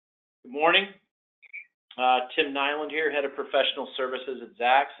Good morning. Tim Nyland here, Head of Professional Services at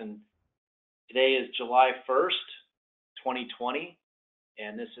Zacks, and today is July 1st, 2020,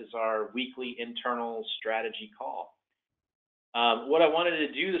 and this is our weekly internal strategy call. What I wanted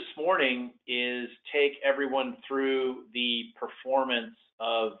to do this morning is take everyone through the performance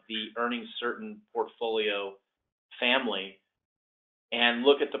of the earnings certain portfolio family and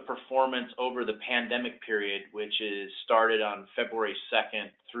look at the performance over the pandemic period, which is started on February 2nd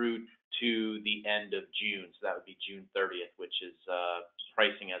through to the end of June. So that would be June 30th, which is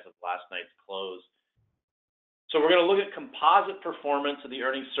pricing as of last night's close. So we're going to look at composite performance of the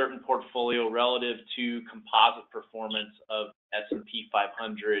earnings certain portfolio relative to composite performance of S&P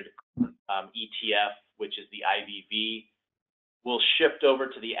 500 ETF, which is the IVV. We'll shift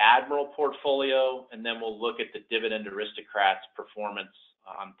over to the Admiral portfolio, and then we'll look at the Dividend Aristocrats performance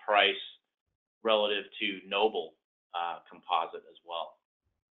on price relative to NOBL composite as well.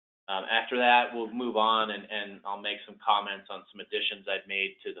 After that, we'll move on, and I'll make some comments on some additions I've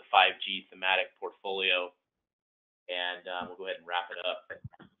made to the 5G thematic portfolio, and we'll go ahead and wrap it up.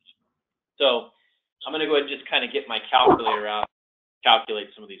 So I'm going to go ahead and just kind of get my calculator out,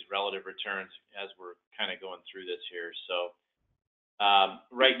 calculate some of these relative returns as we're kind of going through this here. So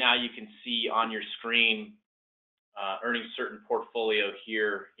right now you can see on your screen earnings certain portfolio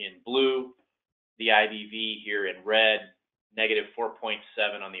here in blue, the IVV here in red, negative 4.7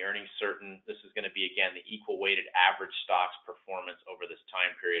 on the earnings certain. This is going to be, again, the equal weighted average stocks performance over this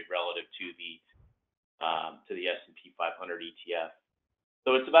time period relative to the S&P 500 ETF.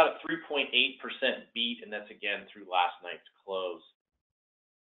 So it's about a 3.8% beat, and that's, again, through last night's close.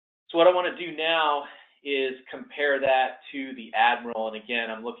 So what I want to do now is compare that to the Admiral, and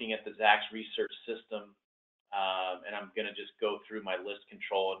again, I'm looking at the Zacks research system, and I'm going to just go through my list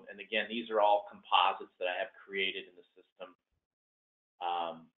control, and again, these are all composites that I have created in the system.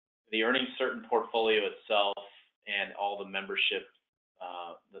 The earnings certain portfolio itself and all the membership,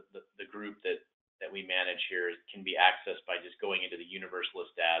 the group that we manage here can be accessed by just going into the universe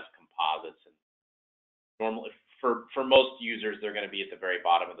list as composites, and normally for most users, they're going to be at the very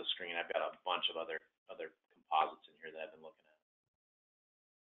bottom of the screen. I've got a bunch of other composites in here that I've been looking at.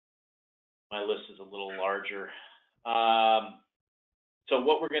 My list is a little larger. So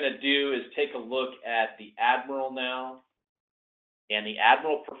what we're going to do is take a look at the Admiral now. And the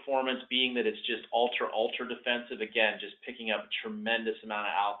Admiral performance, being that it's just ultra defensive, again, just picking up a tremendous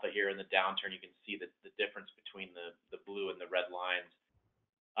amount of alpha here in the downturn. You can see the difference between the blue and the red lines.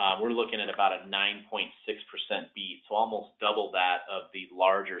 We're looking at about a 9.6% beat, so almost double that of the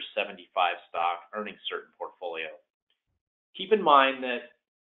larger 75 stock earnings certain portfolio. Keep in mind that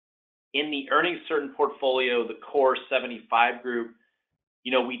in the earnings certain portfolio, the core 75 group,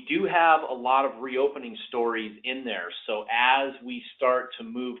 we do have a lot of reopening stories in there. So as we start to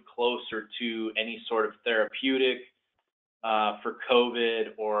move closer to any sort of therapeutic for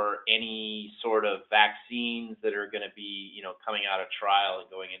COVID or any sort of vaccines that are going to be, coming out of trial and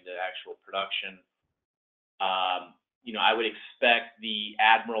going into actual production, I would expect the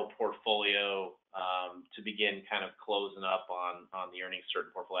Admiral portfolio to begin kind of closing up on the earnings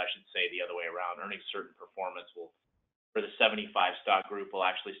certain portfolio. I should say the other way around. Earnings certain performance for the 75 stock group will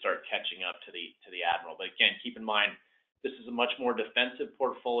actually start catching up to the Admiral. But again, keep in mind, this is a much more defensive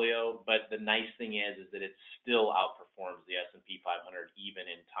portfolio, but the nice thing is that it still outperforms the S&P 500 even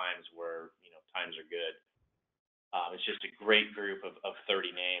in times where, times are good. It's just a great group of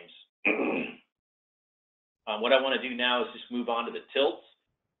 30 names. What I want to do now is just move on to the tilts.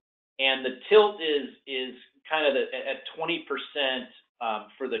 And the tilt is kind of at 20%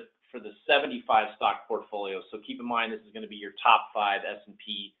 for the 75 stock portfolio. So keep in mind, this is going to be your top 5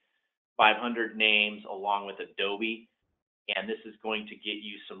 S&P 500 names along with Adobe. And this is going to get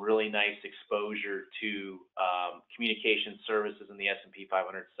you some really nice exposure to communication services in the S&P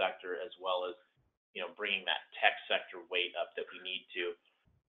 500 sector, as well as, bringing that tech sector weight up that we need to.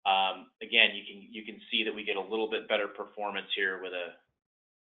 Again, you can see that we get a little bit better performance here with a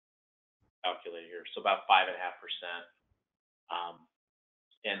calculator here, so about 5.5%.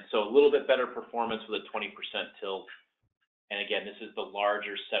 And so a little bit better performance with a 20% tilt. And again, this is the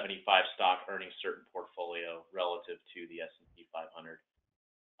larger 75 stock earnings certain portfolio relative to the S&P 500.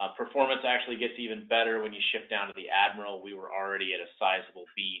 Performance actually gets even better when you shift down to the Admiral. We were already at a sizable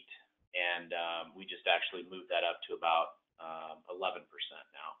beat, and we just actually moved that up to about 11%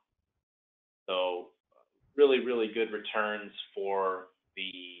 now. So really, really good returns for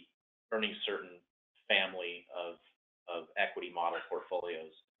the earnings certain family of equity model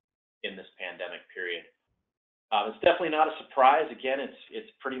portfolios in this pandemic period. It's definitely not a surprise. Again,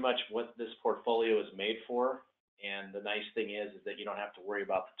 it's pretty much what this portfolio is made for, And the nice thing is that you don't have to worry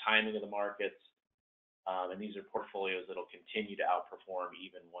about the timing of the markets. And these are portfolios that will continue to outperform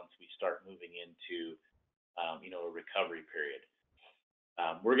even once we start moving into, a recovery period.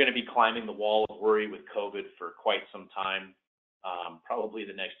 We're going to be climbing the wall of worry with COVID for quite some time, probably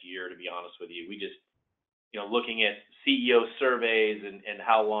the next year, to be honest with you. We just, looking at CEO surveys and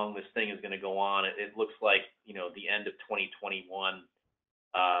how long this thing is going to go on, it looks like, the end of 2021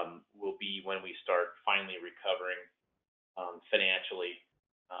 will be when we start finally recovering financially,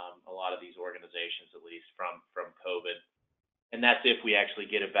 a lot of these organizations, at least from COVID. And that's if we actually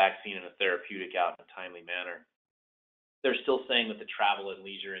get a vaccine and a therapeutic out in a timely manner. They're still saying that the travel and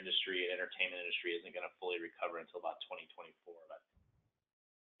leisure industry and entertainment industry isn't going to fully recover until about 2024. But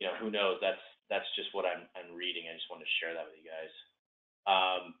who knows? That's just what I'm reading. I just wanted to share that with you guys.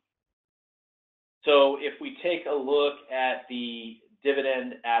 So if we take a look at the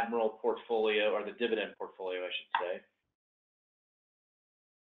Dividend Admiral portfolio, or the dividend portfolio, I should say,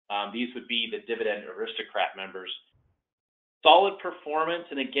 these would be the Dividend Aristocrat members. Solid performance,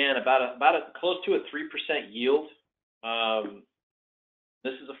 and again, about a close to a 3% yield.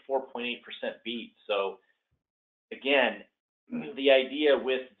 This is a 4.8% beat. So again, the idea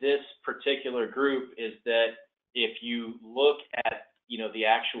with this particular group is that if you look at, the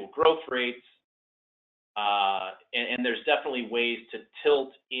actual growth rates, and there's definitely ways to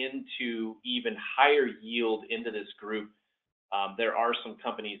tilt into even higher yield into this group. There are some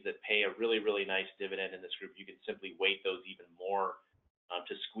companies that pay a really, really nice dividend in this group. You can simply weight those even more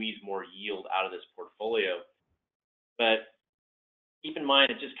to squeeze more yield out of this portfolio. But keep in mind,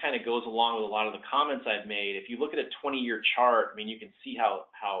 it just kind of goes along with a lot of the comments I've made. If you look at a 20-year chart, you can see how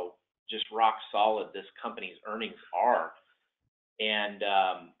just rock solid this company's earnings are. And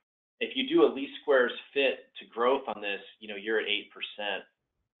if you do a least squares fit to growth on this, you're at 8%.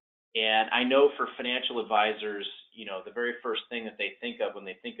 And I know for financial advisors, the very first thing that they think of when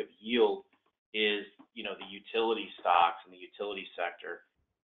they think of yield is, the utility stocks and the utility sector.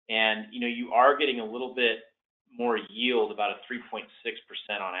 And, you are getting a little bit more yield, about a 3.6%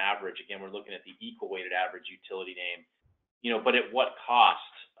 on average. Again, we're looking at the equal weighted average utility name, but at what cost?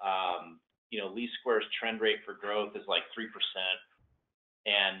 Least squares trend rate for growth is like 3%.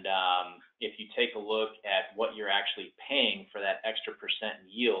 And if you take a look at what you're actually paying for that extra percent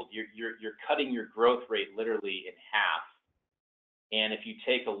in yield, you're cutting your growth rate literally in half. And if you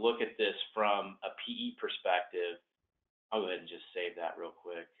take a look at this from a PE perspective, I'll go ahead and just save that real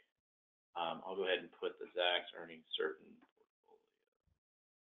quick. I'll go ahead and put the Zacks earnings certain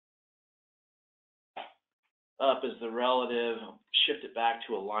portfolio up as the relative. I'll shift it back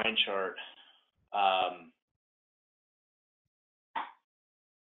to a line chart.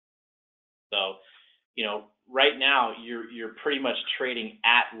 So, right now you're pretty much trading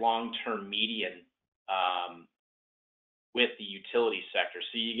at long-term median with the utility sector.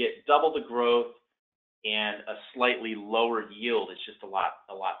 So you get double the growth and a slightly lower yield. It's just a lot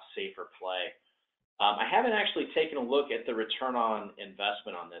safer play. I haven't actually taken a look at the return on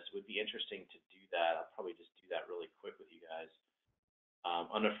investment on this. It would be interesting to do that. I'll probably just do that really quick with you guys.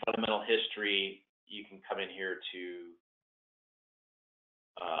 Under fundamental history, you can come in here to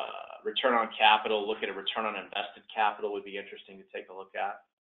return on capital. Look at a return on invested capital would be interesting to take a look at.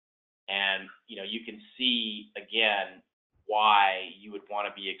 And, you can see, again, why you would want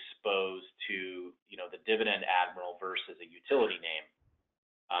to be exposed to, the Dividend Admiral versus a utility name.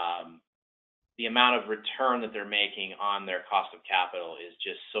 The amount of return that they're making on their cost of capital is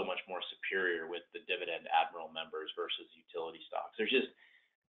just so much more superior with the Dividend Admiral members versus utility stocks. There's just,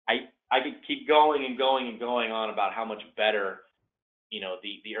 I could keep going and going and going on about how much better,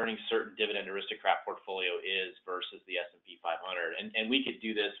 the earnings certain Dividend Aristocrat portfolio is versus the S&P 500. And we could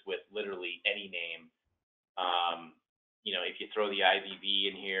do this with literally any name. If you throw the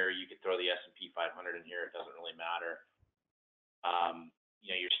IVV in here, you could throw the S&P 500 in here. It doesn't really matter.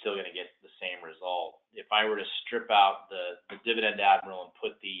 You're still going to get the same result. If I were to strip out the Dividend Admiral and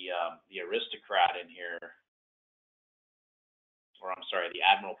put the Aristocrat in here, or I'm sorry, the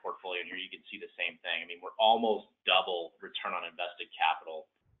Admiral portfolio in here, you can see the same thing. We're almost double return on invested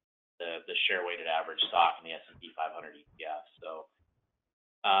capital, the share weighted average stock in the S&P 500 ETF. So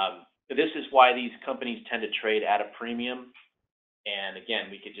this is why these companies tend to trade at a premium. And again,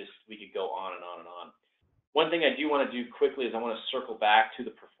 we could go on and on and on. One thing I do want to do quickly is I want to circle back to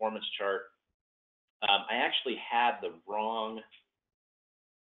the performance chart. I actually had the wrong.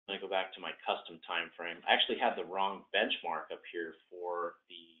 I'm going to go back to my custom time frame. I actually had the wrong benchmark up here for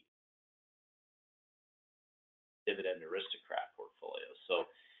the Dividend Aristocrat portfolio. So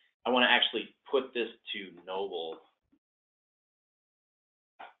I want to actually put this to NOBL.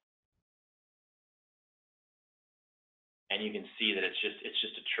 and you can see that it's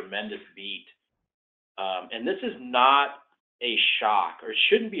just a tremendous beat. And this is not a shock, or it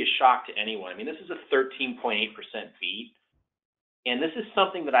shouldn't be a shock to anyone. I mean, this is a 13.8% beat, and this is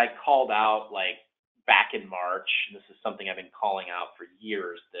something that I called out like back in March. And this is something I've been calling out for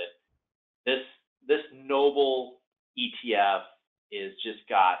years, that this NOBL ETF is just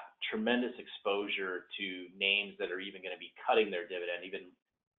got tremendous exposure to names that are even going to be cutting their dividend, even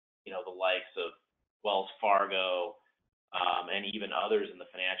the likes of Wells Fargo, and even others in the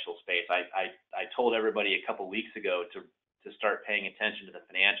financial space. I told everybody a couple weeks ago to start paying attention to the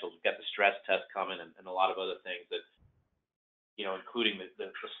financials. We've got the stress test coming, and a lot of other things that, including the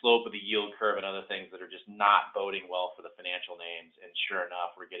slope of the yield curve and other things that are just not boding well for the financial names. And sure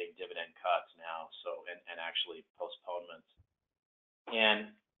enough, we're getting dividend cuts now, and actually postponements.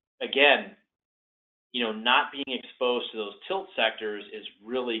 And again, not being exposed to those tilt sectors is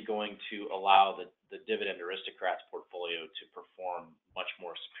really going to allow the Dividend Aristocrats portfolio to perform much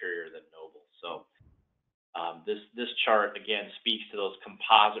more superior than NOBL. So this chart again speaks to those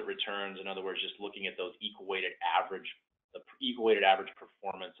composite returns. In other words, just looking at those equal weighted average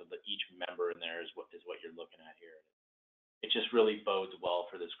performance of each member in there is what you're looking at here. It just really bodes well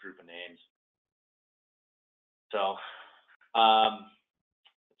for this group of names. So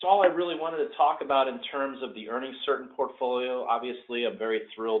that's all I really wanted to talk about in terms of the earnings certain portfolio. Obviously, I'm very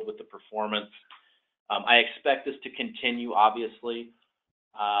thrilled with the performance. I expect this to continue, obviously.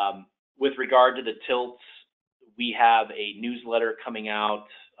 With regard to the tilts, we have a newsletter coming out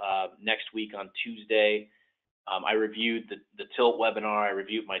next week on Tuesday. I reviewed the tilt webinar. I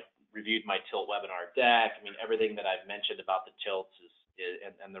reviewed my tilt webinar deck. I mean, everything that I've mentioned about the tilts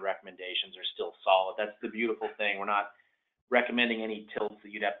and the recommendations are still solid. That's the beautiful thing. We're not recommending any tilts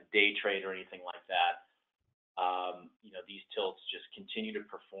that you'd have to day trade or anything like that. These tilts just continue to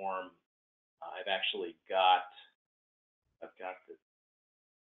perform. I've got the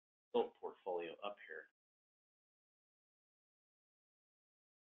tilt portfolio up here.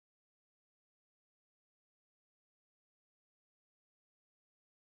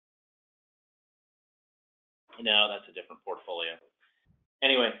 No, that's a different portfolio.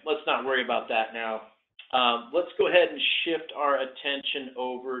 Anyway, let's not worry about that now. Let's go ahead and shift our attention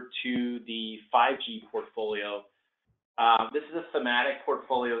over to the 5G portfolio. This is a thematic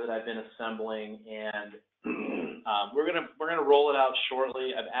portfolio that I've been assembling, and we're gonna roll it out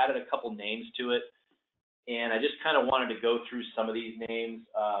shortly. I've added a couple names to it, and I just kind of wanted to go through some of these names.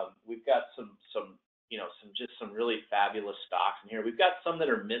 We've got some really fabulous stocks in here. We've got some that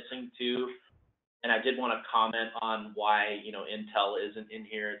are missing too. And I did want to comment on why, Intel isn't in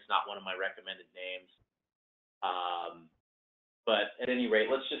here. It's not one of my recommended names. But at any rate,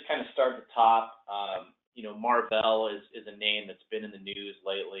 let's just kind of start at the top. Marvell is a name that's been in the news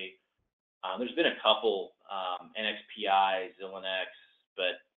lately. There's been a couple, NXPI, Xilinx,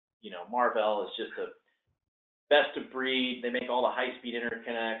 but, Marvell is just a best of breed. They make all the high-speed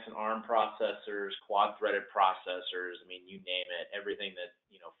interconnects and ARM processors, quad-threaded processors. I mean, you name it. Everything that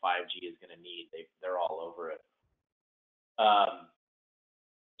 5G is going to need, they're all over it.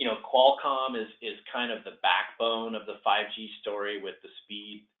 Qualcomm is kind of the backbone of the 5G story with the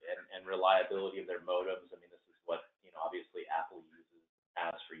speed and reliability of their modems. I mean, this is what obviously Apple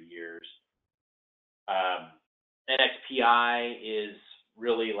has for years. NXPI is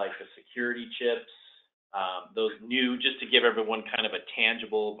really like the security chips. Those new, just to give everyone kind of a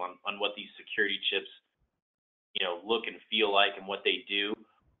tangible on what these security chips, look and feel like and what they do.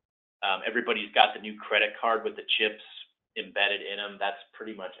 Everybody's got the new credit card with the chips embedded in them. That's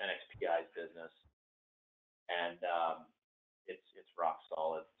pretty much NXPI's business, and it's rock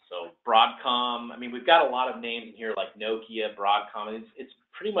solid. So Broadcom. I mean, we've got a lot of names in here like Nokia, Broadcom. It's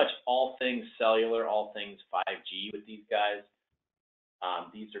pretty much all things cellular, all things 5G with these guys.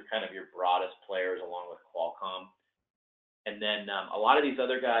 These are kind of your broadest players along with Qualcomm. And then a lot of these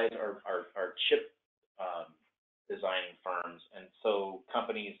other guys are chip designing firms. And so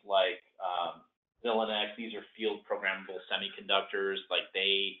companies like Xilinx, these are field programmable semiconductors. Like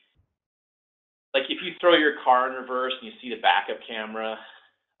if you throw your car in reverse and you see the backup camera,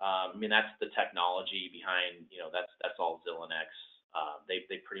 I mean, that's the technology behind, that's all Xilinx.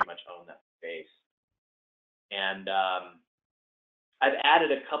 They pretty much own that space. And I've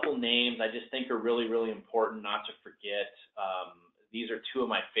added a couple names I just think are really, really important not to forget. These are two of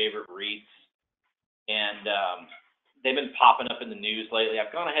my favorite REITs, and they've been popping up in the news lately.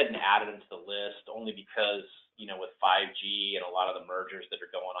 I've gone ahead and added them to the list only because, with 5G and a lot of the mergers that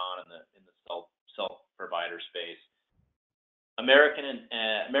are going on in the cell provider space.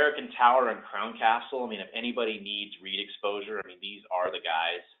 American Tower and Crown Castle. I mean, if anybody needs REIT exposure, I mean, these are the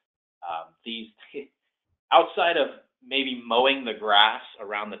guys. These outside of maybe mowing the grass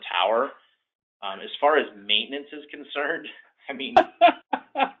around the tower. As far as maintenance is concerned, I mean,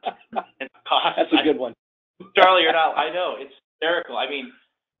 it's cost. That's a good one. Charlie, you're not. I know it's hysterical. I mean,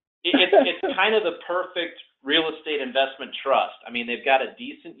 it's kind of the perfect real estate investment trust. I mean, they've got a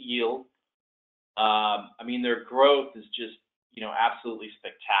decent yield. I mean, their growth is just, absolutely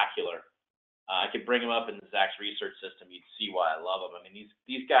spectacular. I could bring them up in the Zacks research system. You'd see why I love them. I mean,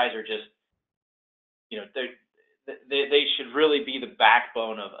 these guys are just, they should really be the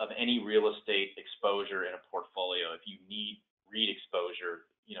backbone of any real estate exposure in a portfolio. If you need REIT exposure,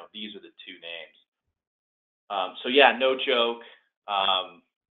 these are the two names. So yeah, no joke.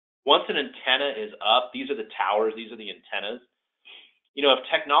 Once an antenna is up, these are the towers, these are the antennas. If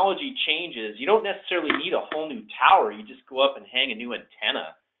technology changes, you don't necessarily need a whole new tower. You just go up and hang a new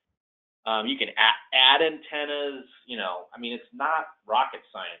antenna. You can add antennas, I mean, it's not rocket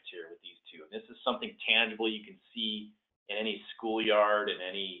science here with these two. This is something tangible you can see in any schoolyard, in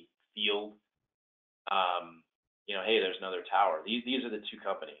any field. Hey, there's another tower. These are the two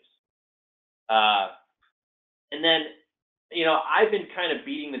companies. And then, I've been kind of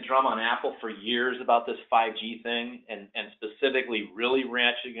beating the drum on Apple for years about this 5G thing, and specifically really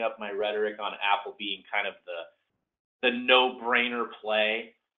ratcheting up my rhetoric on Apple being kind of the no-brainer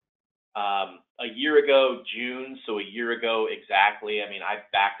play. A year ago, June, so a year ago exactly, I mean, I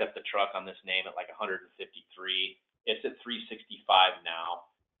backed up the truck on this name at like 153. It's at 365 now.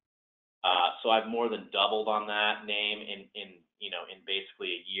 So I've more than doubled on that name in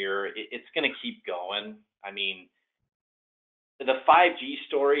basically a year. It's going to keep going. I mean, the 5G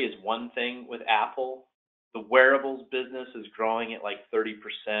story is one thing with Apple. The wearables business is growing at like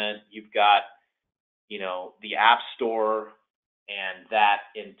 30%. You've got, the App Store and that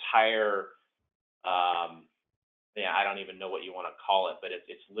entire, I don't even know what you want to call it, but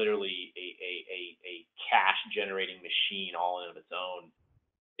it's literally a cash generating machine all in of its own,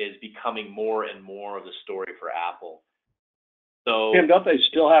 is becoming more and more of the story for Apple. So, Tim, don't they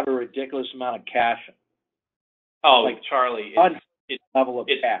still have a ridiculous amount of cash? Oh, like Charlie, level of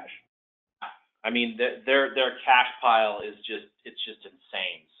cash. I mean, their cash pile is just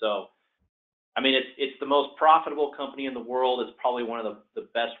insane. So, I mean, it's the most profitable company in the world. It's probably one of the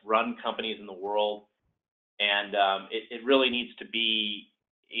best run companies in the world, and it really needs to be,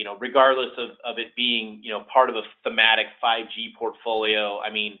 regardless of it being, part of a thematic 5G portfolio. I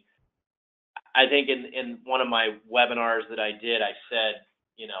mean, I think in one of my webinars that I did, I said,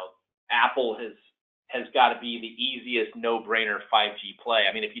 Apple has got to be the easiest no-brainer 5G play.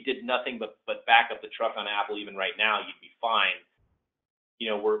 I mean, if you did nothing but back up the truck on Apple even right now, you'd be fine.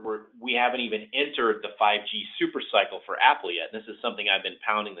 We haven't even entered the 5G super cycle for Apple yet. And this is something I've been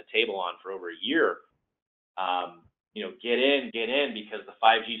pounding the table on for over a year. Get in because the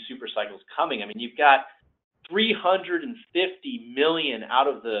 5G super cycle is coming. I mean, you've got 350 million out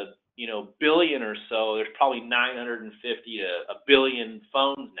of the billion or so. There's probably 950 to a billion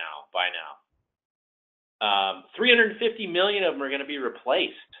phones now by now. 350 million of them are going to be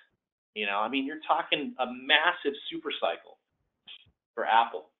replaced. I mean, you're talking a massive super cycle for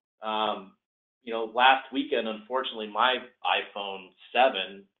Apple. Last weekend, unfortunately, my iPhone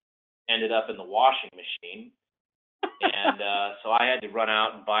 7 ended up in the washing machine. And so I had to run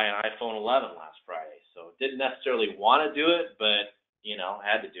out and buy an iPhone 11 last Friday. So didn't necessarily want to do it, but, I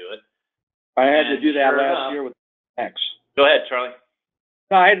had to do it. I had to do that last year with X. Go ahead, Charlie.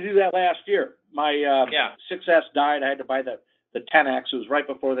 No, I had to do that last year. My 6S died. I had to buy the 10X. It was right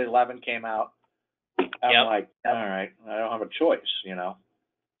before the 11 came out. I'm like, all right, I don't have a choice,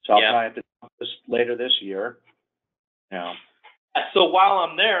 So I'll probably have to do this later this year. So while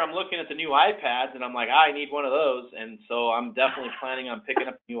I'm there, I'm looking at the new iPads, and I'm like, I need one of those. And so I'm definitely planning on picking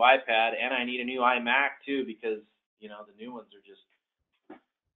up a new iPad, and I need a new iMac too, because, the new ones are just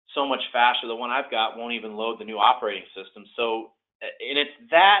so much faster. The one I've got won't even load the new operating system. So, and it's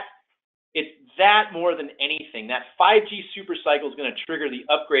that more than anything. That 5G super cycle is going to trigger the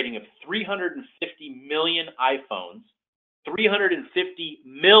upgrading of 350 million iPhones, 350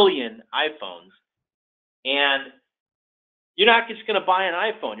 million iPhones, and you're not just going to buy an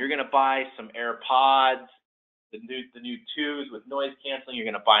iPhone. You're going to buy some AirPods, the new 2s with noise canceling. You're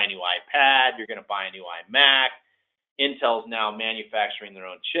going to buy a new iPad. You're going to buy a new iMac. Intel's now manufacturing their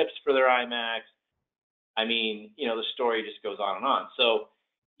own chips for their iMacs. I mean, the story just goes on and on. So,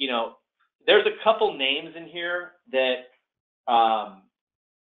 there's a couple names in here that, I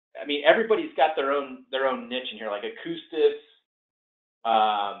mean, everybody's got their own niche in here, like acoustics,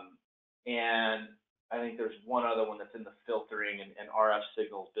 and I think there's one other one that's in the filtering and RF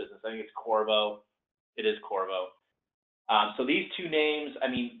signals business. I think it's Qorvo. It is Qorvo. So these two names, I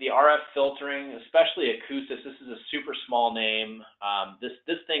mean, the RF filtering, especially Akoustis, this is a super small name.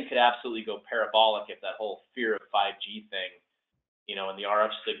 This thing could absolutely go parabolic if that whole fear of 5G thing, and the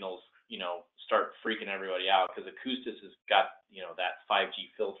RF signals, start freaking everybody out, because Akoustis has got, that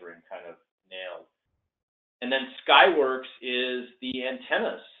 5G filtering kind of nailed. And then Skyworks is the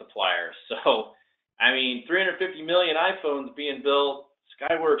antenna supplier. So, I mean, 350 million iPhones being built,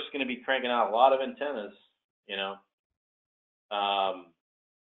 Skyworks is going to be cranking out a lot of antennas,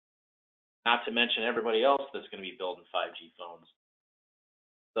 not to mention everybody else that's going to be building 5G phones.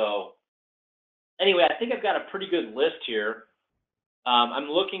 So anyway, I think I've got a pretty good list here. I'm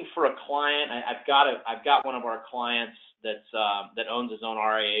looking for a client. I've got one of our clients that owns his own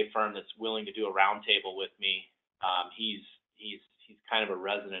RIA firm that's willing to do a roundtable with me. He's kind of a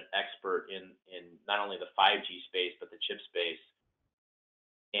resident expert in not only the 5G space but the chip space,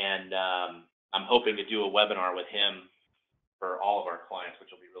 and I'm hoping to do a webinar with him for all of our clients, which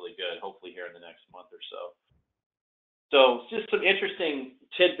will be really good, hopefully here in the next month or so. So just some interesting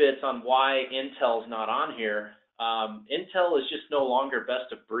tidbits on why Intel's not on here. Intel is just no longer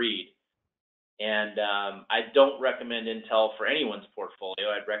best of breed. And I don't recommend Intel for anyone's portfolio.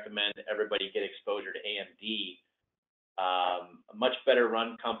 I'd recommend everybody get exposure to AMD. A much better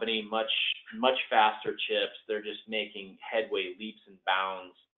run company, much faster chips. They're just making headway, leaps and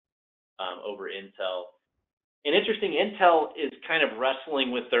bounds over Intel. And interesting, Intel is kind of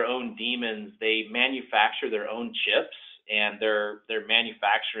wrestling with their own demons. They manufacture their own chips, and their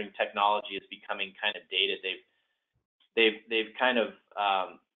manufacturing technology is becoming kind of dated. They've kind of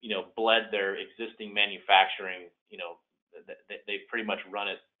bled their existing manufacturing. They've pretty much run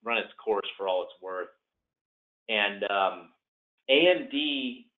its course for all it's worth. And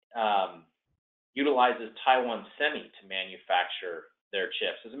AMD utilizes Taiwan Semi to manufacture their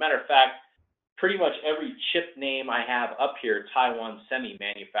chips. As a matter of fact, pretty much every chip name I have up here, Taiwan Semi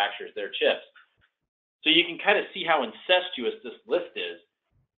manufactures their chips. So you can kind of see how incestuous this list is.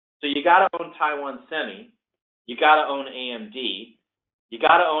 So you got to own Taiwan Semi, you got to own AMD, you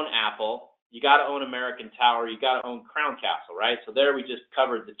got to own Apple, you got to own American Tower, you got to own Crown Castle, right? So there we just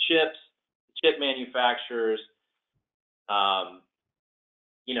covered the chips, the chip manufacturers.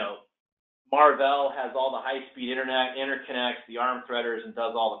 Marvell has all the high-speed internet interconnects, the ARM threaders, and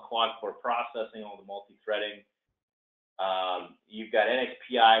does all the quad-core processing, all the multi-threading. You've got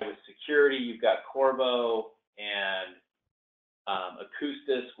NXPI with security. You've got Qorvo and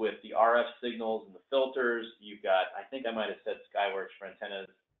Akoustis with the RF signals and the filters. You've got, I think I might have said Skyworks for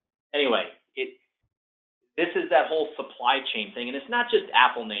antennas. Anyway, this is that whole supply chain thing, and it's not just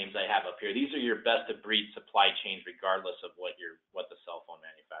Apple names I have up here. These are your best-of-breed supply chains, regardless of what the cell phone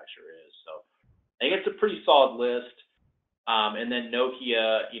manufacturer is. So I think it's a pretty solid list. And then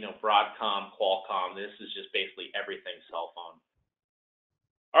Nokia, Broadcom, Qualcomm. This is just basically everything cell phone.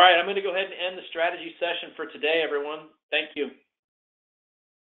 All right, I'm going to go ahead and end the strategy session for today, everyone. Thank you.